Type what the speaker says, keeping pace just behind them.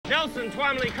Nelson,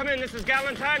 Twomley, come in. This is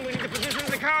Galentine. We need the position of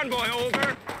the convoy.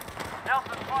 Over.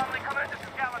 Nelson, Twomley, come in. This is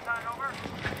Galentine. Over.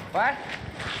 What?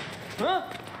 Huh?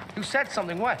 You said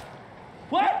something. What?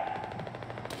 What?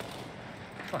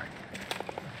 Fuck.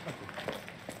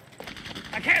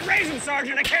 I can't raise him,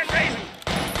 Sergeant. I can't raise him.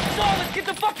 So, let's get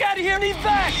the fuck out of here and eat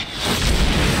back.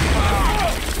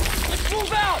 Let's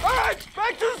move out. All right,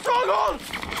 back to the stronghold.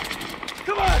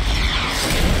 Come on.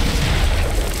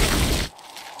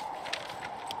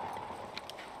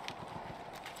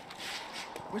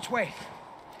 Which way?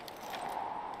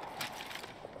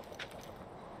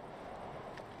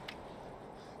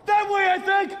 That way, I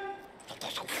think.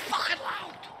 That's so fucking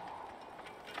loud.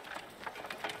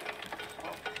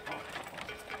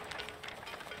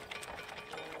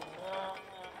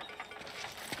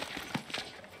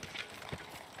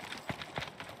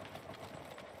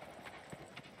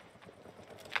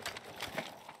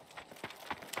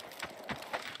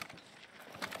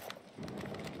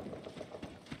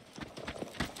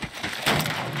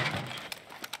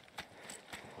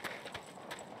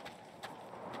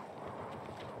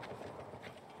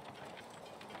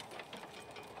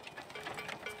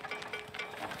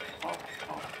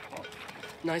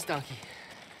 Nice donkey.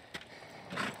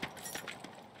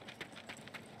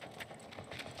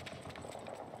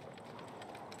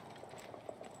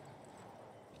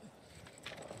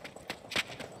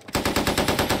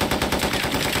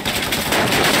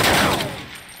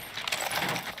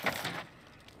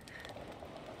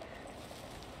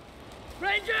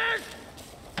 Rangers!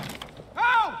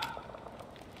 Oh!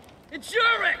 It's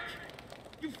Urich!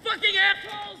 You fucking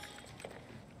assholes!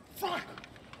 Fuck!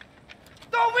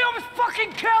 No, we almost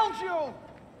fucking killed you!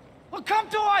 Well, come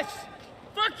to us!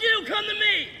 Fuck you, come to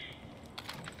me!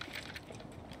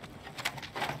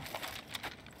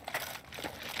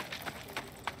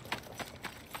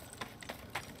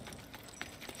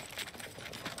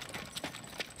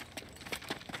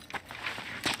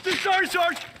 Sorry,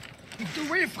 Sarge!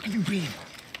 Where the fuck have you been?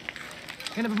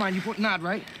 Hey, never mind, you brought Nod,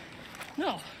 right?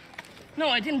 No. No,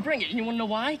 I didn't bring it. And you wanna know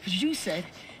why? Because you said,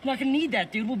 you're not gonna need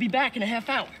that, dude. We'll be back in a half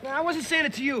hour. No, I wasn't saying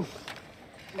it to you.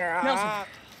 Nelson,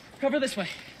 cover this way.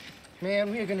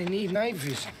 Man, we're gonna need night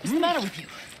vision. What's the matter with you?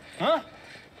 Huh?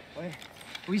 Well,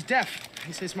 he's deaf.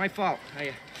 He says it's my fault.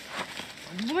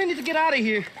 We need to get out of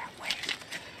here. That way.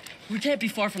 We can't be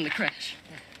far from the crash.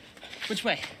 Which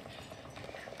way?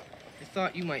 I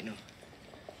thought you might know.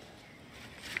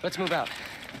 Let's move out.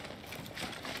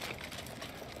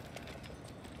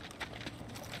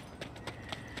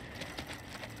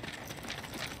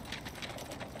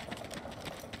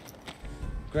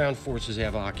 Ground forces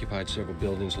have occupied several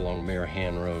buildings along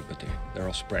Marahan Road, but they're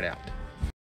all spread out.